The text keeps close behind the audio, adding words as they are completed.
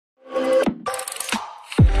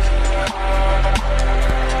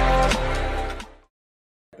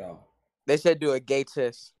They said do a gay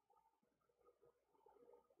test.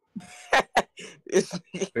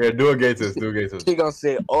 Yeah, do a gay test. Do a gay test. She gonna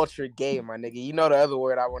say ultra gay, my nigga. You know the other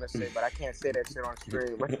word I want to say, but I can't say that shit on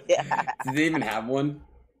stream. Did they even have one?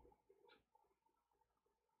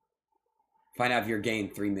 Find out if you're gay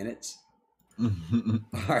in 3 minutes. All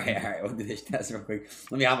right. We'll do this test real quick.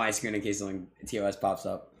 Let me hide my screen in case something TOS pops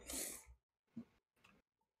up.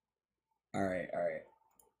 All right.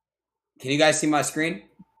 Can you guys see my screen?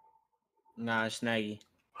 Nah, Snaggy.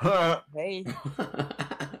 Hey.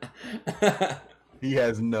 He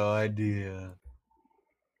has no idea.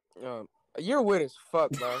 You're weird as fuck,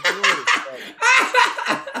 bro.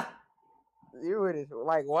 You're weird as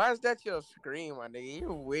like. Why is that your screen, my nigga?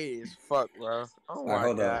 You're weird as fuck, bro. Oh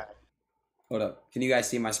my god. Hold up. Can you guys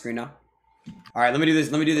see my screen now? All right. Let me do this.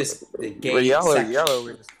 The gay. Y'all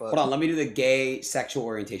weird as fuck. Hold on. Let me do the gay sexual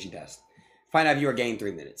orientation test. Find out if you are gay in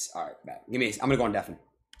 3 minutes. All right. Back. I'm gonna go on deafen.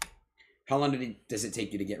 How long does it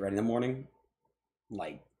take you to get ready in the morning?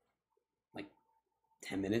 Like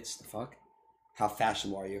 10 minutes? The fuck? How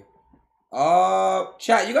fashionable are you?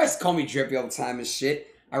 Chat, you guys call me drippy all the time and shit.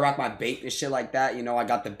 I rock my bape and shit like that. You know, I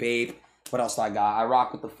got the bape. What else do I got? I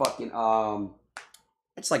rock with the fucking,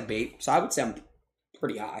 it's like bape. So I would say I'm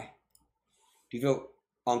pretty high. Do you feel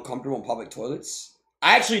uncomfortable in public toilets?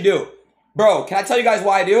 I actually do. Bro, can I tell you guys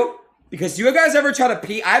why I do? Because do you guys ever try to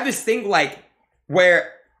pee? I have this thing like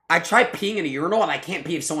where I try peeing in a urinal and I can't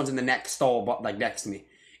pee if someone's in the next stall, but like next to me.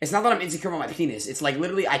 It's not that I'm insecure about my penis. It's like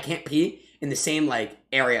literally I can't pee in the same like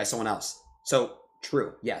area as someone else. So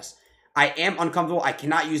true, yes. I am uncomfortable. I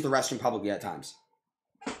cannot use the restroom publicly at times.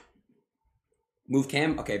 Move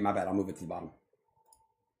cam? Okay, my bad. I'll move it to the bottom.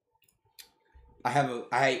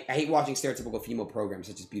 I hate watching stereotypical female programs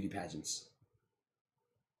such as beauty pageants.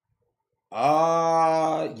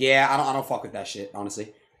 Yeah, I don't fuck with that shit,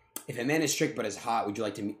 honestly. If a man is strict but is hot, would you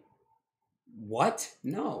like to meet? What?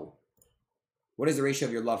 No. What is the ratio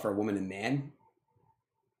of your love for a woman and man?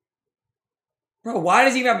 Bro, why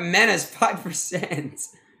does he even have men as 5%?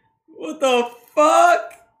 What the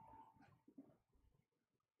fuck?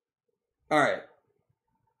 Alright.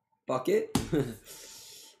 Fuck it.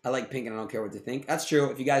 I like pink and I don't care what to think. That's true.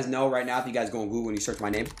 If you guys know right now, if you guys go on Google and you search my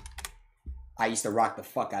name, I used to rock the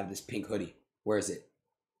fuck out of this pink hoodie. Where is it?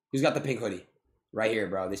 Who's got the pink hoodie? Right here,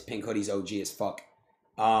 bro. This pink hoodie's OG as fuck.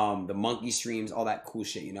 The monkey streams, all that cool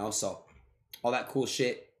shit, you know? So, all that cool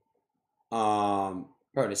shit. Bro,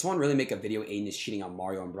 did someone really make a video Adin is cheating on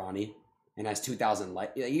Mario and Bronny? And has 2,000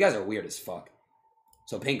 likes? Yeah, you guys are weird as fuck.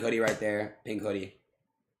 So, pink hoodie right there. Pink hoodie.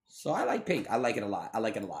 So, I like pink. I like it a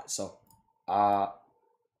lot. So,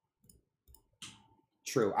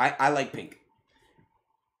 true. I like pink.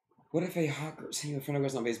 What if a hot girl seeing a friend of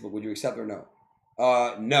yours on Facebook? Would you accept or no?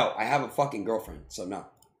 No. I have a fucking girlfriend, so no.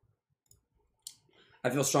 I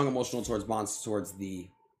feel strong emotional bonds towards the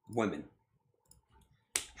women.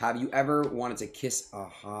 Have you ever wanted to kiss a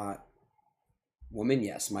hot woman?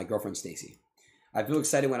 Yes, my girlfriend Stacy. I feel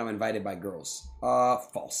excited when I'm invited by girls.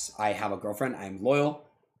 False. I have a girlfriend. I'm loyal.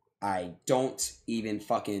 I don't even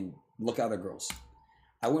fucking look at other girls.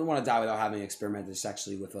 I wouldn't want to die without having experimented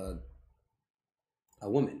sexually with a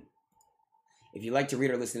woman. If you like to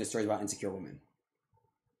read or listen to stories about insecure women.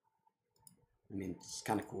 I mean, it's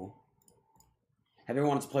kind of cool. Have you ever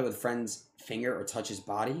wanted to play with a friend's finger or touch his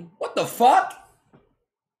body? What the fuck?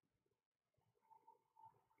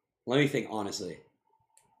 Let me think honestly.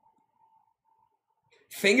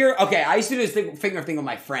 Finger? Okay, I used to do this finger thing with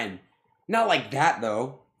my friend. Not like that,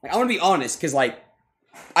 though. Like, I want to be honest, because, like,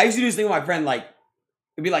 I used to do this thing with my friend, like,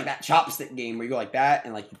 it'd be like that chopstick game where you go like that,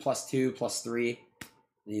 and, like, you +2, +3,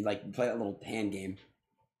 and you, like, play that little hand game.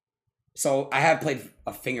 So, I have played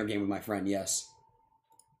a finger game with my friend, yes.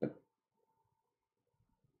 But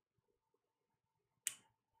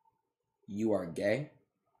you are gay?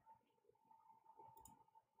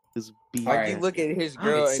 Like, you look at his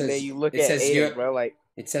girl and then you look at Ed, bro, like...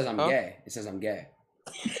 It says I'm gay. It says I'm gay.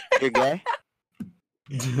 You're gay?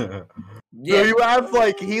 Yeah. So he laughs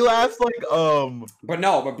like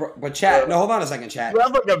But chat, no, hold on a second, chat. You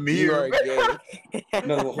laugh like a mirror.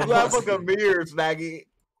 No, you laugh like a mirror, Snaggy.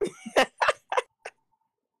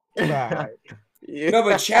 No,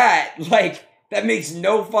 but chat, like, that makes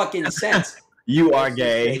no fucking sense. You are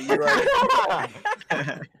gay.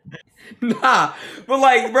 Nah, but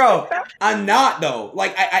like, bro, I'm not though.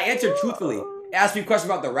 Like, I answered truthfully. Asked me a question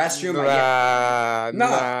about the restroom.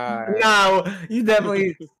 No, you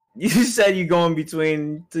definitely. You said you go in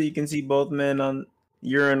between so you can see both men on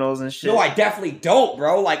urinals and shit. No, I definitely don't,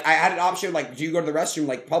 bro. Like, I had an option. Like, do you go to the restroom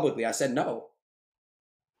like publicly? I said no.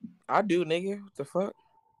 I do, nigga. What the fuck?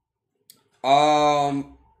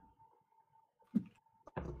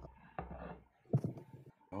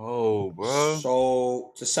 Oh, bro.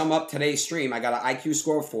 So to sum up today's stream, I got an IQ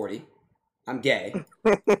score of 40. I'm gay.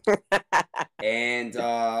 And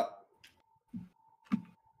that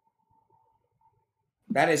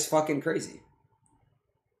is fucking crazy.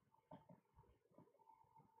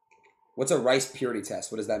 What's a rice purity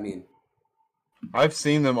test? What does that mean? I've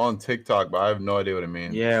seen them on TikTok, but I have no idea what it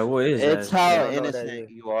means. Yeah, what is It's that? how I don't know what that innocent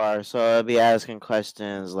is. you are. So it'll be asking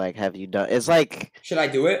questions like, "Have you done?" It's like Should I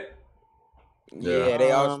do it? Yeah,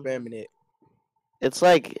 they all Um, spamming it. it's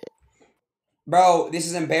like Bro, this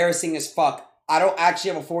is embarrassing as fuck. I don't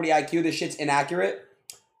actually have a 40 IQ. This shit's inaccurate.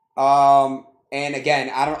 And again,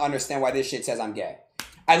 I don't understand why this shit says I'm gay.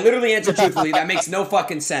 I literally answered truthfully. That makes no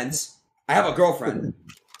fucking sense. I have a girlfriend.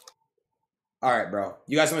 All right, bro.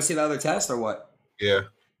 You guys want to see the other test or what? Yeah.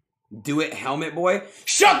 Do it, helmet boy.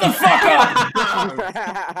 Shut the fuck up!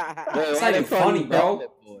 Wait, It's why not even they call funny, you bro. Helmet